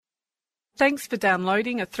Thanks for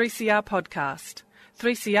downloading a 3CR podcast.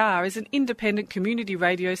 3CR is an independent community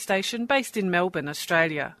radio station based in Melbourne,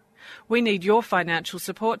 Australia. We need your financial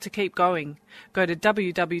support to keep going. Go to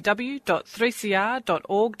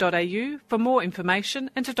www.3cr.org.au for more information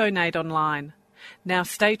and to donate online. Now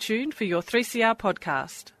stay tuned for your 3CR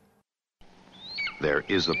podcast. There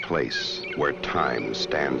is a place where time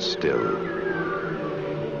stands still,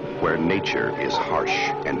 where nature is harsh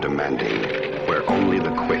and demanding, where only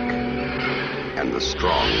the quick and the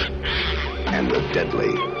strong and the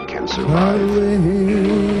deadly can survive.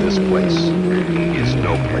 This place is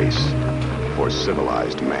no place for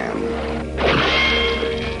civilized man.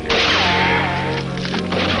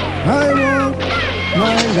 I want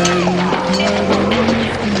my land.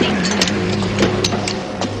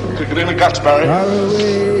 Kick it in the guts, Barry. Far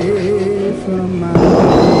away from my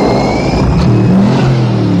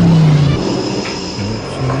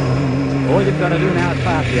All you've got to do now is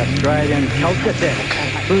pass the Australian culture test.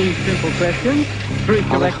 3 simple questions, 3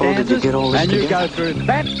 correct answers, and you go through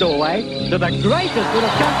that doorway to the greatest little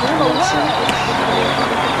country in the world.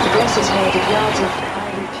 Progressive head of yards of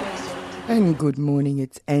And good morning,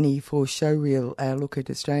 it's Annie for Showreel, our look at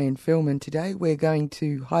Australian film, and today we're going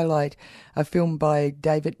to highlight a film by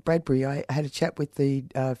David Bradbury. I had a chat with the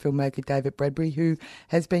filmmaker David Bradbury, who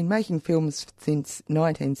has been making films since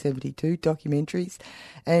 1972, documentaries,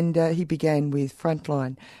 and he began with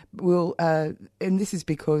Frontline. And this is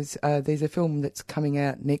because there's a film that's coming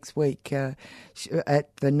out next week at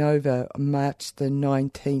the Nova, March the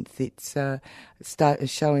 19th. It's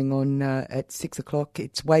showing on at 6 o'clock.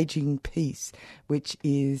 It's Waging Peace, which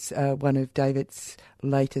is one of David's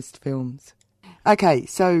latest films. Okay,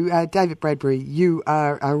 so David Bradbury, you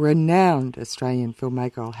are a renowned Australian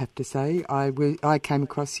filmmaker, I'll have to say. I came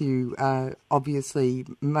across you obviously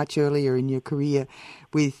much earlier in your career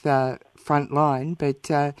with Frontline, but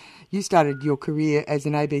you started your career as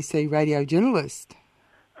an ABC radio journalist.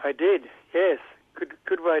 I did, yes.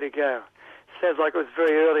 Good way to go. Sounds like it was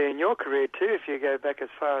very early in your career too, if you go back as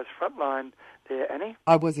far as Frontline there, Annie.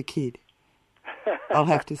 I was a kid, I'll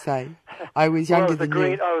have to say. I was younger than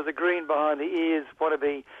you. I was a green behind the ears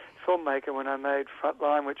wannabe filmmaker when I made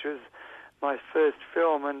Frontline, which was my first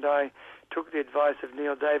film, and I took the advice of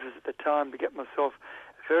Neil Davis at the time to get myself a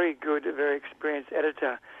very good, very experienced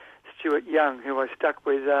editor, Stuart Young, who I stuck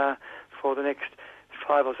with for the next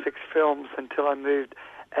 5 or 6 films until I moved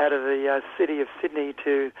out of the city of Sydney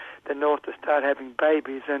to the north to start having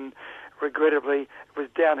babies, and regrettably it was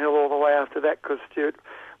downhill all the way after that because Stuart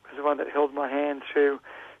was the one that held my hand through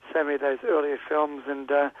so many of those earlier films and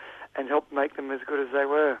helped make them as good as they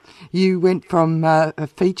were. You went from a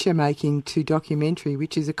feature making to documentary,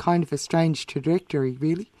 which is a kind of a strange trajectory,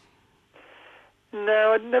 really.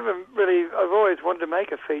 No, I've always wanted to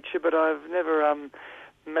make a feature, but I've never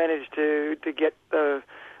managed to get the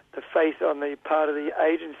face on the part of the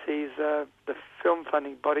agencies, the film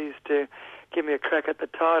funding bodies, to give me a crack at the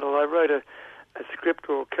title. I wrote a script,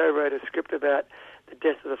 or co-wrote a script, about the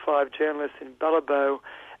death of the 5 journalists in Ballabo,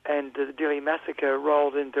 and the Dili massacre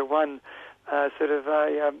rolled into one I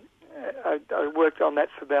worked on that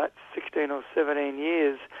for about 16 or 17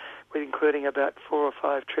 years, with including about 4 or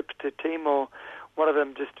 5 trips to Timor, one of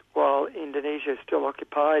them just while Indonesia still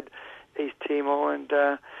occupied East Timor, and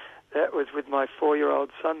that was with my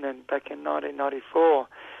 4-year-old son then, back in 1994.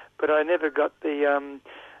 But I never got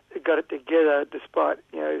it together, despite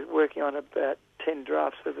working on about 10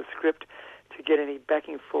 drafts of the script, to get any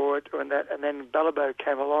backing for it, and then Ballabo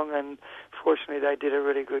came along, and fortunately they did a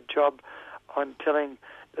really good job on telling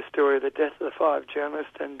the story of the death of the 5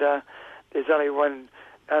 journalists. And there's only room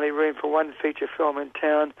for one feature film in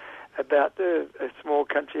town about a small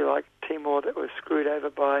country like Timor that was screwed over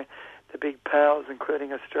by the big powers,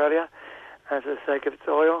 including Australia, for the sake of its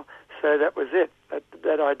oil. So that was it.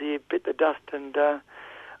 That idea bit the dust, and I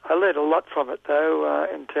learned a lot from it, though,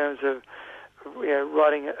 in terms of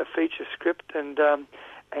writing a feature script and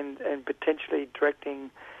potentially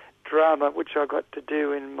directing drama, which I got to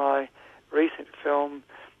do in my recent film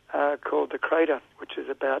called The Crater, which is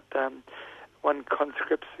about one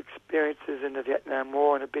conscript's experiences in the Vietnam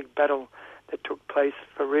War and a big battle that took place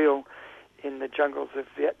for real in the jungles of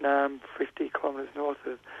Vietnam, 50 kilometres north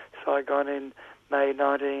of Saigon, in May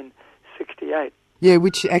 1968. Yeah,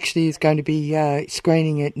 which actually is going to be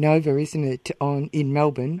screening at Nova, isn't it, in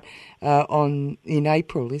Melbourne, in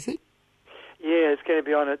April, is it? Yeah, it's going to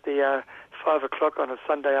be on at the 5 o'clock on a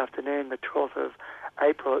Sunday afternoon, the 12th of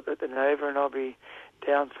April at the Nova, and I'll be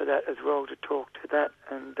down for that as well to talk to that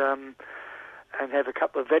and have a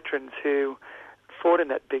couple of veterans who fought in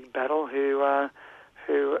that big battle who are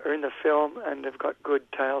in the film and have got good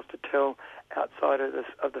tales to tell outside of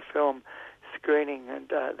the film screening and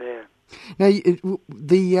there. Now,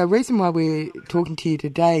 the reason why we're talking to you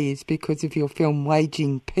today is because of your film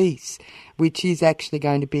Waging Peace, which is actually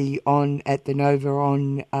going to be on at the Nova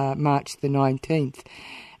on March the 19th.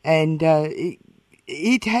 And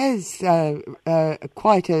it has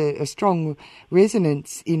quite a strong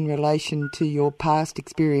resonance in relation to your past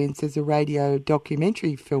experience as a radio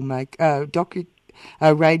documentary filmmaker,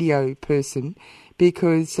 a radio person,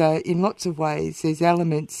 because in lots of ways there's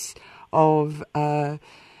elements of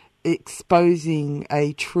exposing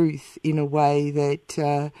a truth in a way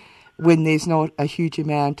that when there's not a huge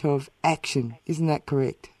amount of action. Isn't that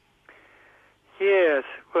correct? Yes.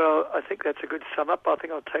 Well, I think that's a good sum up. I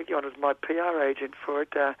think I'll take you on as my PR agent for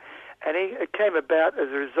it. And it came about as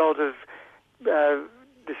a result of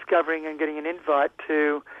discovering and getting an invite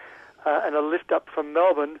to and a lift up from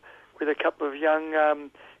Melbourne with a couple of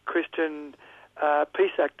young Christian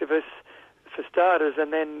peace activists, for starters,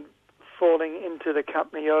 and then falling into the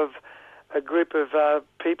company of a group of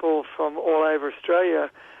people from all over Australia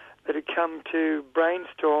that had come to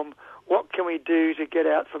brainstorm what can we do to get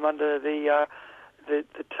out from under the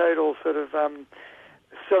total sort of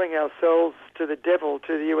selling ourselves to the devil,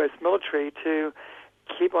 to the US military, to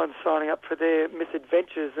keep on signing up for their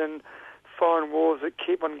misadventures and foreign wars that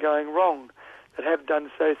keep on going wrong, that have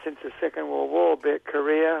done so since the Second World War, be it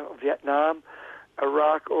Korea, or Vietnam,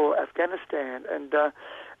 Iraq, or Afghanistan, and the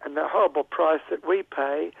horrible price that we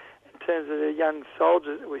pay in terms of the young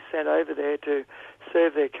soldiers that we sent over there to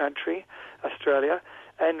serve their country, Australia,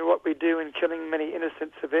 and what we do in killing many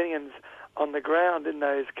innocent civilians on the ground in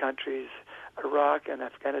those countries, Iraq and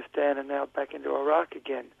Afghanistan, and now back into Iraq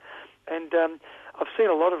again. And I've seen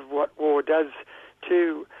a lot of what war does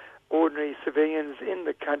to ordinary civilians in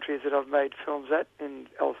the countries that I've made films at, in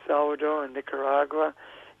El Salvador and Nicaragua,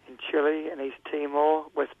 in Chile and East Timor,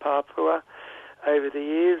 West Papua, over the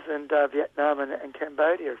years, and Vietnam and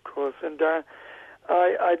Cambodia, of course. And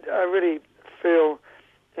I really feel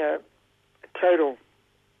total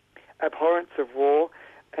abhorrence of war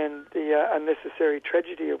and the unnecessary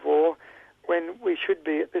tragedy of war, when we should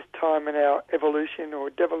be at this time in our evolution or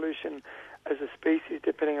devolution as a species,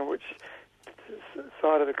 depending on which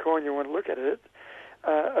side of the coin you want to look at it,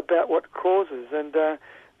 about what causes. And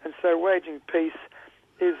so Waging Peace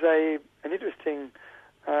is an interesting,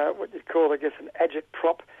 what you'd call, I guess, an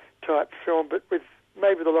agitprop type film, but with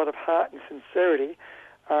a lot of heart and sincerity,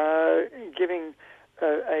 giving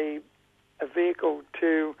a vehicle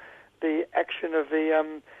to the action of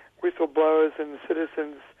the Whistleblowers and the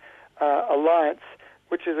Citizens Alliance,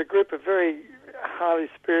 which is a group of very highly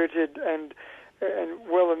spirited and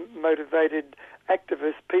well-motivated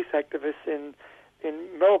activists, peace activists in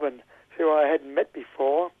Melbourne, who I hadn't met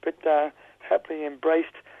before, but happily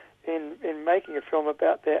embraced in making a film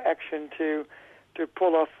about their action to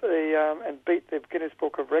pull off and beat the Guinness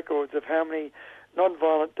Book of Records of how many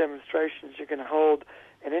non-violent demonstrations you can hold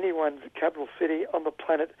in any one capital city on the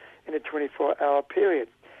planet in a 24-hour period.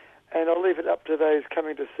 And I'll leave it up to those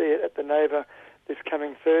coming to see it at the Nova this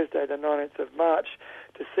coming Thursday, the 19th of March,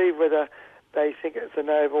 to see whether they think it's a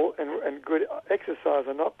noble and good exercise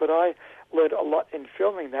or not. But I learned a lot in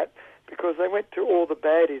filming that, because they went to all the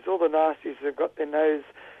baddies, all the nasties who've got their nose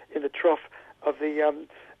in the trough of the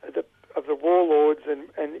warlords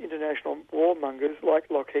and international warmongers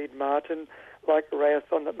like Lockheed Martin, like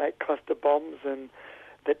Raytheon, that make cluster bombs and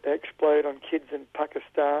that explode on kids in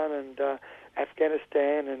Pakistan and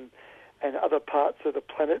Afghanistan and other parts of the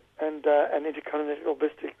planet, and intercontinental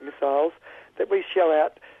ballistic missiles, that we shell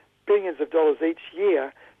out billions of dollars each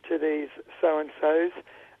year to these so-and-sos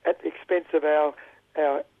at the expense of our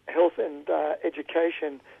health and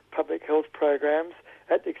education, public health programs,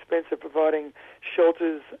 at the expense of providing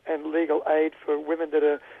shelters and legal aid for women that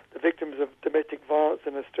are the victims of domestic violence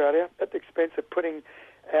in Australia, at the expense of putting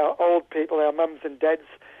our old people, our mums and dads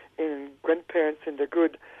and grandparents into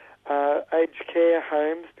good aged care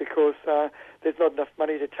homes, because there's not enough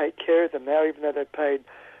money to take care of them now, even though they've paid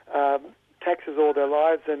taxes all their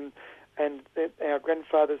lives, and our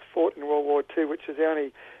grandfathers fought in World War II, which is the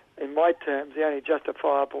only, in my terms, the only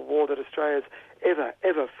justifiable war that Australia's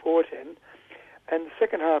ever fought in. And the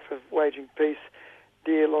second half of Waging Peace,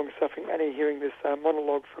 dear long-suffering Annie, hearing this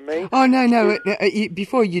monologue from me. Oh, no.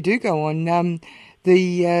 Before you do go on,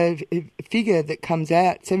 the figure that comes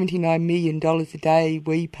out, $79 million a day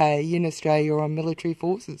we pay in Australia on military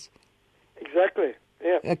forces. Exactly,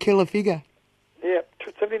 yeah. A killer figure. Yeah,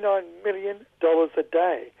 $79 million a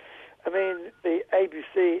day. I mean, the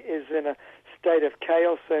ABC is in a state of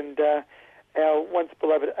chaos, and our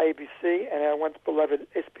once-beloved ABC and our once-beloved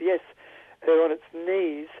SBS are on its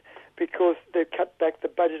knees because they've cut back the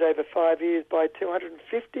budget over 5 years by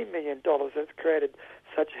 $250 million. It's created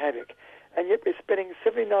such havoc. And yet we're spending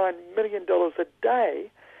 $79 million a day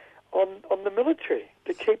on the military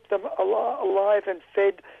to keep them alive and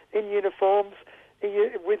fed in uniforms,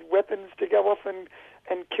 with weapons to go off and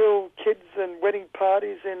kill kids and wedding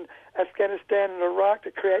parties in Afghanistan and Iraq,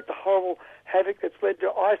 to create the horrible havoc that's led to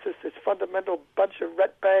ISIS, this fundamental bunch of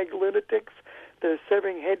ratbag lunatics that are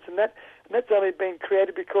severing heads, and that's only been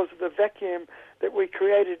created because of the vacuum that we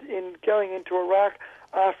created in going into Iraq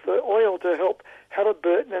after oil to help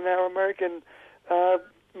Halliburton and our American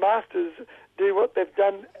masters do what they've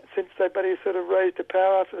done since they've been sort of raised to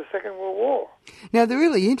power after the Second World War. Now, the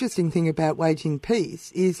really interesting thing about Waging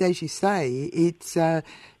Peace is, as you say, it's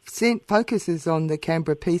focuses on the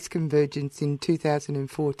Canberra Peace Convergence in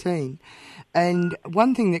 2014. And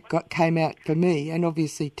one thing that came out for me, and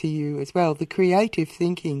obviously to you as well, the creative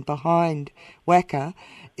thinking behind WACA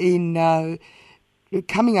in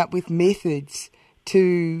coming up with methods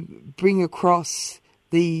to bring across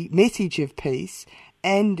the message of peace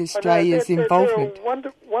and Australia's involvement. They're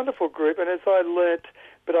a wonderful group, and as I learnt,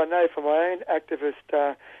 but I know from my own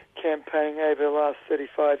activist campaigning over the last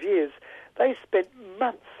 35 years, they spent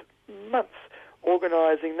months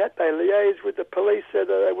organising that. They liaised with the police so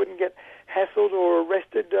that they wouldn't get hassled or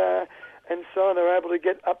arrested, and so on. They were able to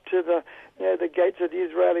get up to the gates of the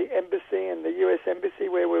Israeli embassy and the US embassy,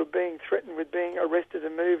 where we were being threatened with being arrested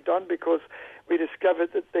and moved on, because we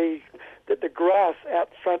discovered that the grass out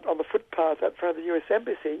front on the footpath out front of the US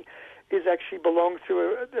embassy actually belongs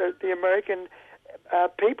to the American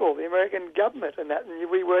people, the American government, and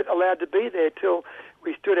we weren't allowed to be there till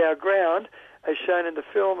we stood our ground, as shown in the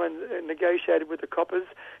film, and negotiated with the coppers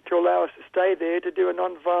to allow us to stay there to do a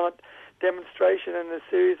non-violent demonstration and a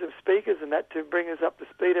series of speakers and that to bring us up to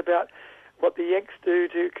speed about what the Yanks do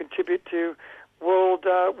to contribute to World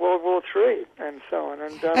War III and so on.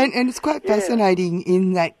 And it's quite fascinating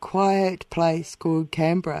in that quiet place called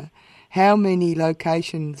Canberra, how many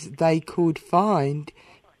locations they could find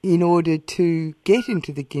in order to get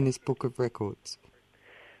into the Guinness Book of Records.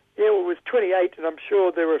 Yeah, well, it was 28, and I'm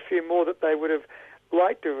sure there were a few more that they would have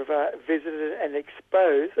liked to have visited and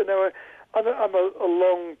exposed. And I'm a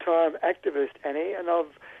long-time activist, Annie, and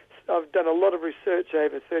I've done a lot of research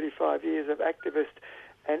over 35 years of activist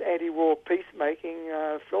and anti-war peacemaking,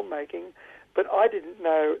 filmmaking, but I didn't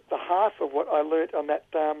know the half of what I learnt on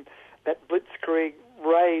that blitzkrieg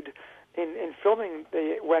raid in filming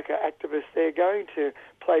the WACA activists. They're going to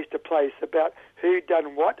place about who'd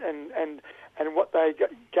done what and what they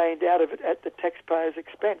gained out of it at the taxpayer's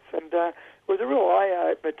expense. And it was a real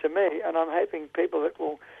eye-opener to me, and I'm hoping people that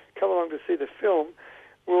will come along to see the film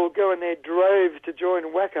will go in their droves to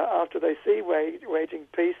join WACA after they see Waging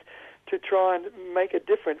Peace, to try and make a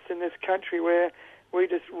difference in this country where we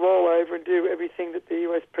just roll over and do everything that the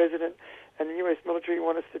US President and the US military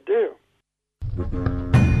want us to do.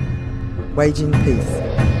 Waging Peace.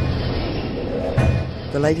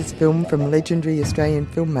 The latest film from legendary Australian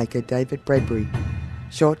filmmaker David Bradbury,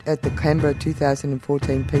 shot at the Canberra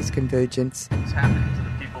 2014 Peace Convergence. What's happening to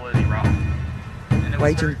the people in Iraq?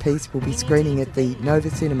 Waging Peace will be screening at the Nova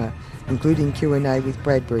Cinema, including Q&A with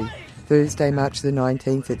Bradbury, Thursday, March the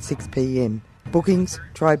 19th at 6 p.m. Bookings,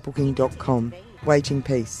 trybooking.com. Waging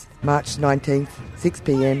Peace, March 19th, 6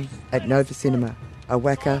 p.m. at Nova Cinema, a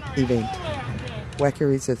WACA event.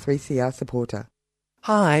 WACA is a 3CR supporter.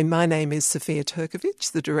 Hi, my name is Sophia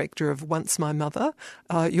Turkovic, the director of Once My Mother.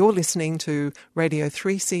 You're listening to Radio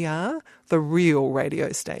 3CR, the real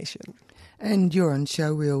radio station. And you're on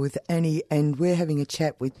Showreel with Annie, and we're having a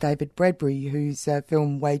chat with David Bradbury, whose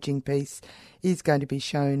film Waging Peace is going to be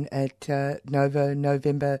shown at Nova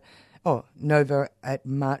on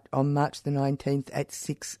March the 19th at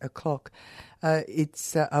 6 o'clock.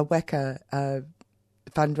 It's a WACA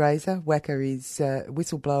fundraiser. WACA is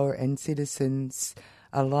Whistleblower and Citizens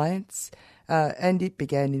Alliance, and it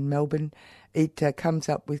began in Melbourne. It comes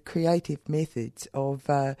up with creative methods of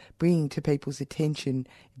bringing to people's attention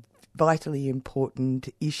vitally important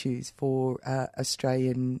issues for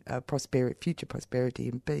Australian future prosperity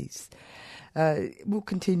and peace. We'll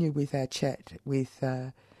continue with our chat with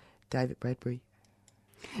David Bradbury.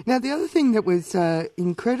 Now, the other thing that was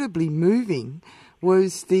incredibly moving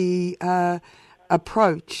was the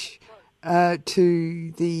approach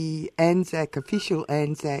to the official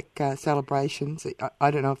Anzac celebrations. I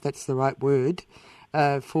don't know if that's the right word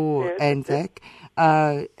for Anzac.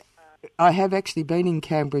 I have actually been in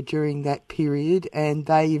Canberra during that period, and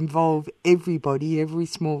they involve everybody, every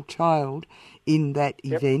small child in that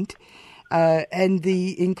event. and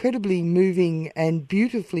the incredibly moving and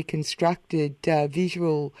beautifully constructed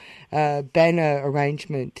visual banner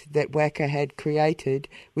arrangement that WACA had created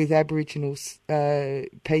with Aboriginal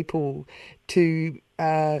people to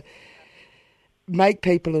make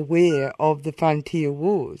people aware of the frontier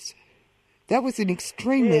wars. That was an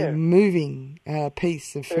extremely moving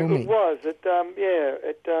piece of filming. It was.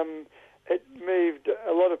 It moved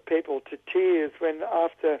a lot of people to tears when,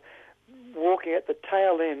 after walking at the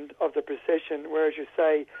tail end of the procession, where, as you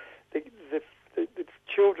say, the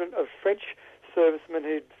children of French servicemen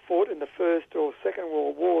who'd fought in the First or Second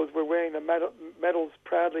World Wars were wearing the medals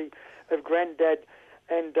proudly of Grandad,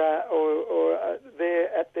 and there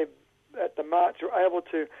at the march were able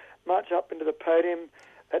to march up into the podium,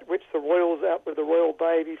 at which the royals, out with the royal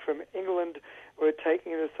baby from England, were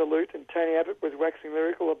taking the salute, and Tony Abbott was waxing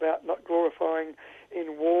lyrical about not glorifying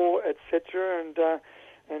in war, etc.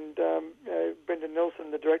 And Brendan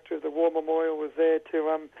Nelson, the director of the War Memorial, was there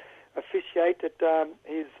to officiate at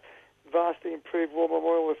his vastly improved War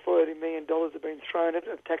Memorial, where $40 million had been thrown at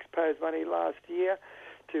of taxpayers' money last year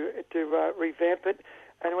to revamp it.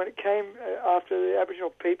 And when it came after the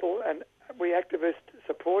Aboriginal people and we activists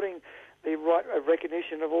supporting the right of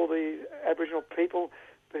recognition of all the Aboriginal people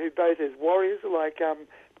who both as warriors, like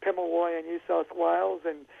Pemulwuy in New South Wales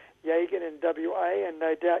and Yagan in WA, and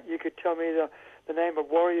no doubt you could tell me the name of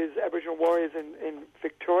warriors, Aboriginal warriors in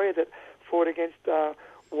Victoria that fought against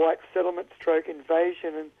white settlement stroke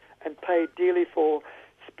invasion and paid dearly for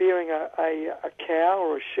spearing a cow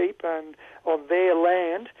or a sheep on their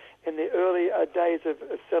land in the early days of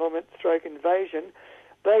settlement stroke invasion.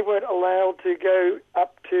 They weren't allowed to go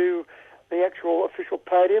up to the actual official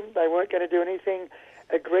podium. They weren't going to do anything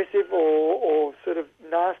aggressive or sort of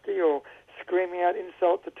nasty or screaming out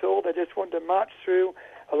insults at all. They just wanted to march through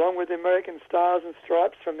along with the American stars and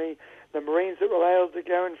stripes from the Marines that were allowed to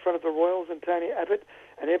go in front of the Royals and Tony Abbott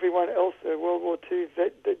and everyone else, the World War II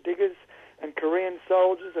diggers and Korean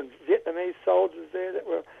soldiers and Vietnamese soldiers there that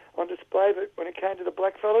were on display. But when it came to the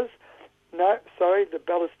blackfellas, no, sorry, the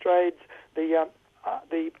balustrades, the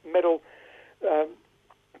metal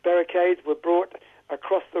barricades were brought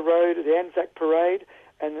across the road at the Anzac Parade,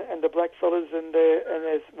 and the blackfellas and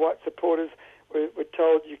their white supporters were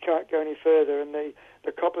told you can't go any further, and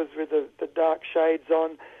the coppers with the dark shades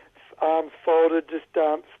on, arms folded, just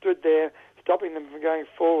stood there, stopping them from going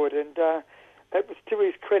forward. And it was to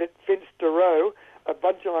his credit, Vince Durow, a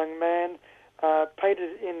Bundjalung man,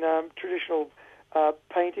 painted in traditional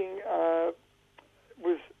painting,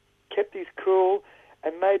 kept his cool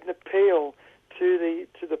and made an appeal to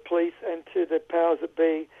the police and to the powers that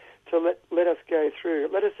be to let us go through.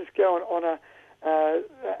 Let us just go and honour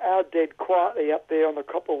our dead quietly up there on the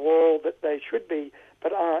copper wall that they should be,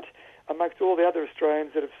 but aren't, amongst all the other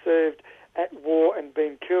Australians that have served at war and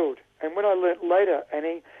been killed. And when I learnt later,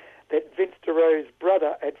 Annie, that Vince Durow's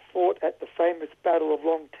brother had fought at the famous Battle of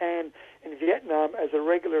Long Tan in Vietnam as a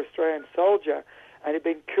regular Australian soldier and had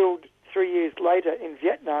been killed 3 years later in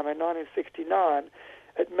Vietnam in 1969,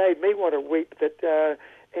 it made me want to weep that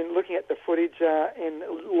in looking at the footage in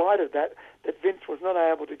light of that Vince was not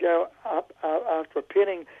able to go up after a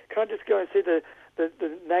pinning. Can't just go and see the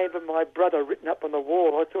name of my brother written up on the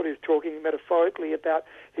wall. I thought he was talking metaphorically about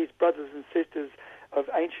his brothers and sisters of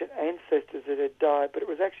ancient ancestors that had died, but it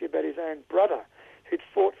was actually about his own brother who'd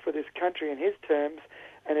fought for this country in his terms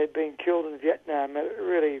and had been killed in Vietnam. It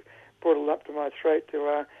really brought it up to my throat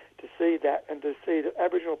to see that, and to see that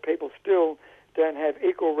Aboriginal people still don't have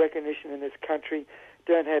equal recognition in this country,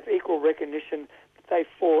 don't have equal recognition that they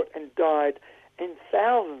fought and died in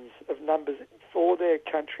thousands of numbers for their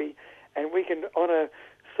country, and we can honour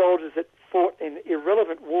soldiers that fought in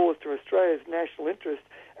irrelevant wars to Australia's national interest,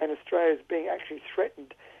 and Australia's being actually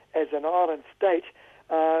threatened as an island state.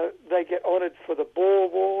 They get honoured for the Boer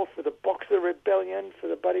War, for the Boxer Rebellion, for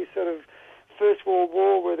the bloody sort of First World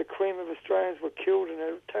War where the cream of Australians were killed in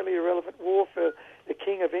a totally irrelevant war for the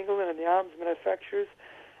King of England and the arms manufacturers,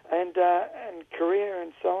 and Korea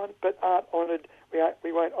and so on, but aren't honoured.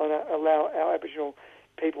 We won't allow our Aboriginal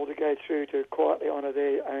people to go through to quietly honour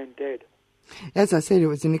their own dead. As I said, it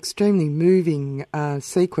was an extremely moving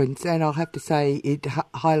sequence, and I'll have to say it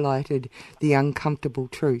highlighted the uncomfortable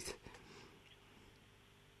truth.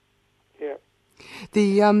 Yeah.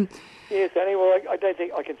 Yes, Annie. Well, I don't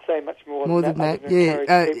think I can say much more than that.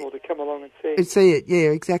 Encourage people to come along and see it. See it, yeah,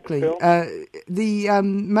 exactly. The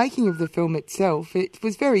making of the film itself, it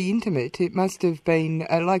was very intimate. It must have been,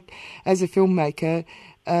 like, as a filmmaker,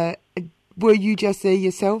 were you just there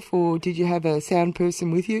yourself, or did you have a sound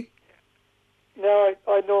person with you? No,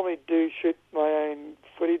 I normally do shoot my own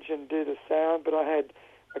footage and do the sound, but I had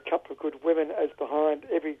a couple of good women, as behind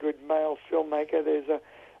every good male filmmaker, there's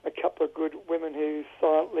a couple of good women who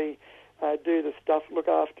silently do the stuff, look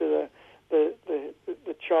after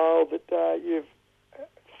the child that you've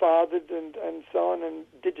fathered and so on, and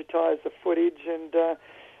digitise the footage and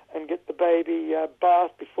get the baby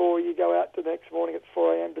bathed before you go out the next morning at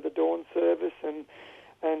 4 a.m. to the dawn service and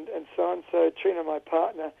so on. So Trina, my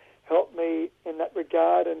partner, helped me in that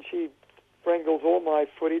regard, and she wrangles all my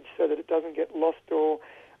footage so that it doesn't get lost or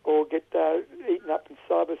get eaten up in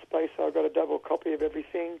cyberspace. So I've got a double copy of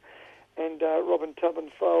everything. And Robin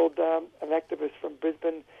Tubbenfold, an activist from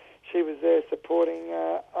Brisbane, she was there supporting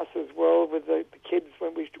us as well with the kids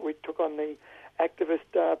when we took on the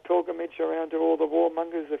activist pilgrimage around to all the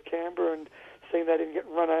warmongers of Canberra and seeing they didn't get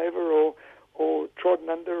run over or trodden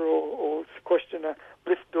under or squashed in a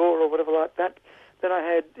lift door or whatever like that. Then I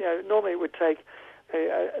had, normally it would take,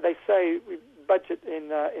 they say we budget in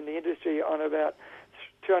the industry on about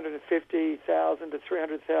 $250,000 to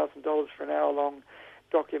 $300,000 for an hour-long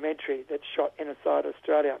documentary that's shot inside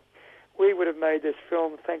Australia. We would have made this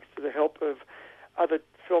film thanks to the help of other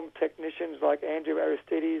film technicians like Andrew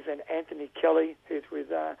Aristides and Anthony Kelly, who's with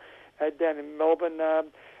down in Melbourne,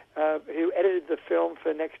 who edited the film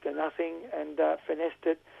for next to nothing and finessed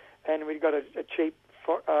it, and we got a cheap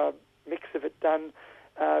mix of it done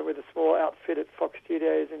with a small outfit at Fox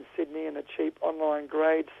Studios in Sydney and a cheap online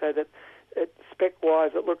grade, so that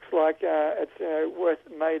spec-wise it looks like it's worth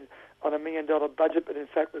made on $1 million budget, but in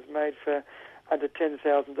fact was made for under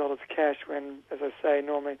 $10,000 cash when, as I say,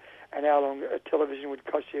 normally an hour-long television would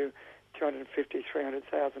cost you $250,000,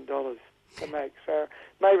 $300,000 to make. So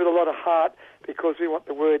made with a lot of heart because we want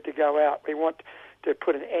the word to go out. We want to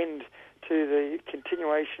put an end to the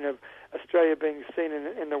continuation of Australia being seen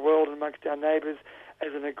in the world amongst our neighbours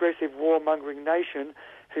as an aggressive warmongering nation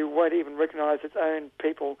who won't even recognise its own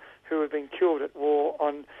people who have been killed at war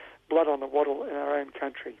on blood on the wattle in our own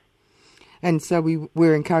country. And so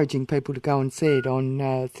we're encouraging people to go and see it on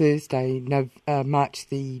Thursday, March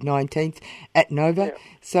the 19th at Nova. Yeah.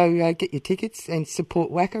 So get your tickets and support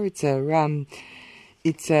WACA.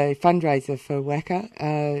 It's a fundraiser for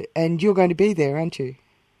WACA, and you're going to be there, aren't you?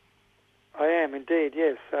 I am indeed,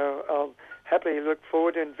 yes. So I'll happily look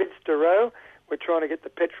forward. And Vince Durow, we're trying to get the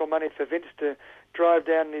petrol money for Vince to drive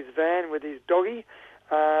down in his van with his doggy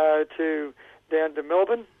down to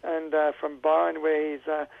Melbourne, and from Byron, where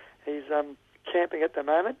he's camping at the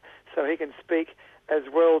moment, so he can speak as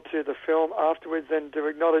well to the film afterwards and to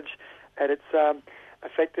acknowledge at its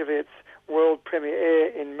effectively its world premiere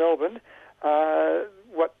in Melbourne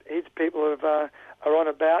what his people are on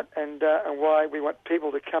about and why we want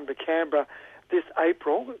people to come to Canberra this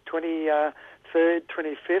April 23rd,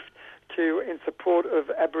 25th in support of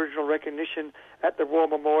Aboriginal recognition at the War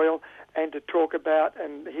Memorial, and to talk about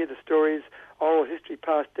and hear the stories, oral history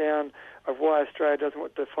passed down of why Australia doesn't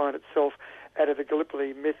want to define itself out of the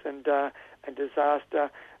Gallipoli myth and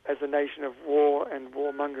disaster as a nation of war and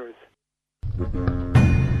warmongers.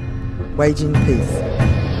 Waging Peace.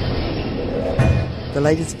 The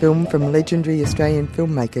latest film from legendary Australian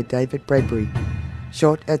filmmaker David Bradbury,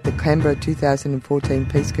 shot at the Canberra 2014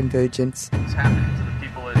 Peace Convergence. What's happening to the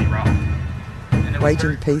people in Iraq?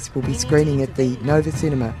 Waging Peace will be screening at the Nova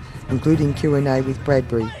Cinema, including Q&A with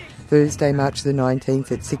Bradbury, Thursday, March the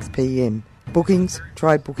 19th at 6 p.m. Bookings,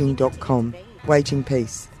 trybooking.com. Waging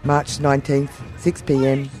Peace, March 19th, 6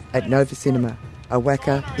 p.m. at Nova Cinema, a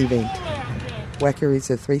WACA event. WACA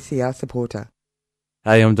is a 3CR supporter.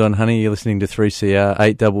 Hey, I'm Don Honey. You're listening to 3CR,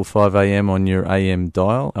 855 AM on your AM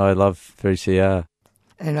dial. I love 3CR.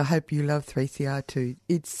 And I hope you love 3CR too.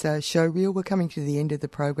 It's Showreel. We're coming to the end of the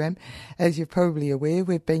program. As you're probably aware,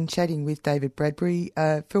 we've been chatting with David Bradbury,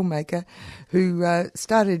 a filmmaker who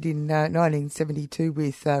started in 1972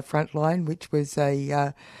 with Frontline, which was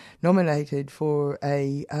nominated for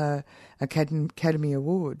a Academy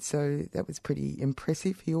Award. So that was pretty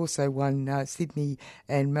impressive. He also won Sydney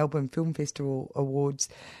and Melbourne Film Festival awards,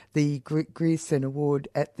 the Grierson Award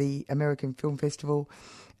at the American Film Festival,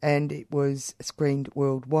 and it was screened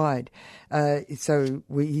worldwide. So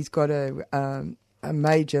he's got a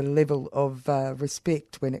major level of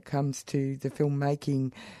respect when it comes to the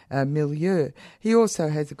filmmaking milieu. He also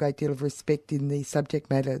has a great deal of respect in the subject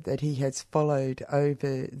matter that he has followed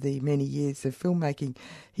over the many years of filmmaking.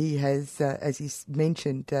 He has, as he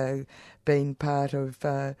mentioned, been part of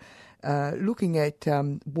looking at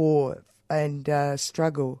war and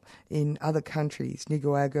struggle in other countries.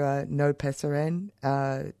 Nicaragua, No Pasaran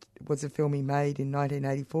was a film he made in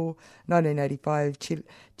 1984. 1985,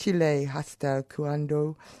 Chile, Hasta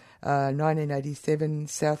Cuando. 1987,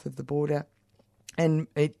 South of the Border. And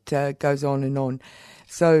it goes on and on.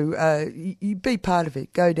 So you be part of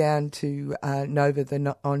it. Go down to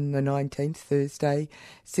Nova on the 19th, Thursday,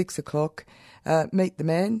 6 o'clock. Meet the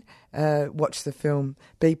man, watch the film,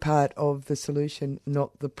 be part of the solution,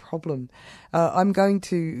 not the problem. I'm going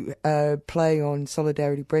to play on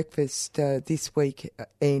Solidarity Breakfast this week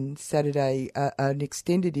and Saturday an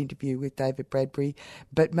extended interview with David Bradbury,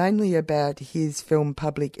 but mainly about his film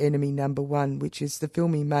Public Enemy No. 1, which is the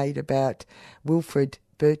film he made about Wilfred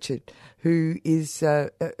Burchett, who is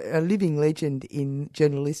a living legend in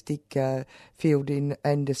journalistic field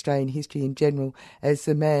and Australian history in general, as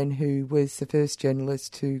the man who was the first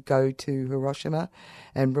journalist to go to Hiroshima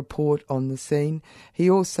and report on the scene. He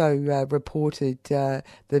also reported the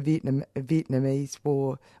Vietnamese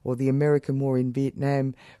War, or the American War in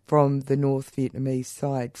Vietnam, from the North Vietnamese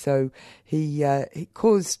side. So he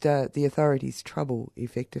caused the authorities trouble,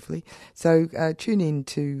 effectively. So tune in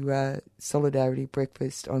to Solidarity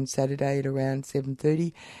Breakfast on Saturday at around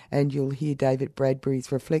 7:30, and you'll hear David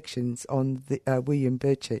Bradbury's reflections on William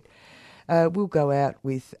Burchett. We'll go out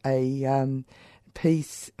with a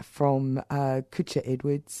piece from Kutcha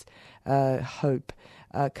Edwards, Hope,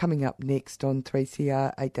 coming up next on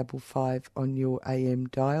 3CR 855 on your AM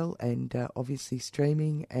dial, and obviously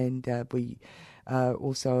streaming, and we are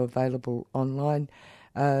also available online.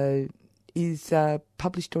 Is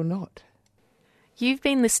published or not? You've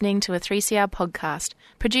been listening to a 3CR podcast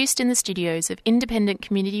produced in the studios of independent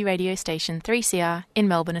community radio station 3CR in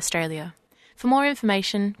Melbourne, Australia. For more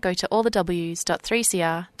information, go to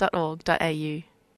allthews.3cr.org.au.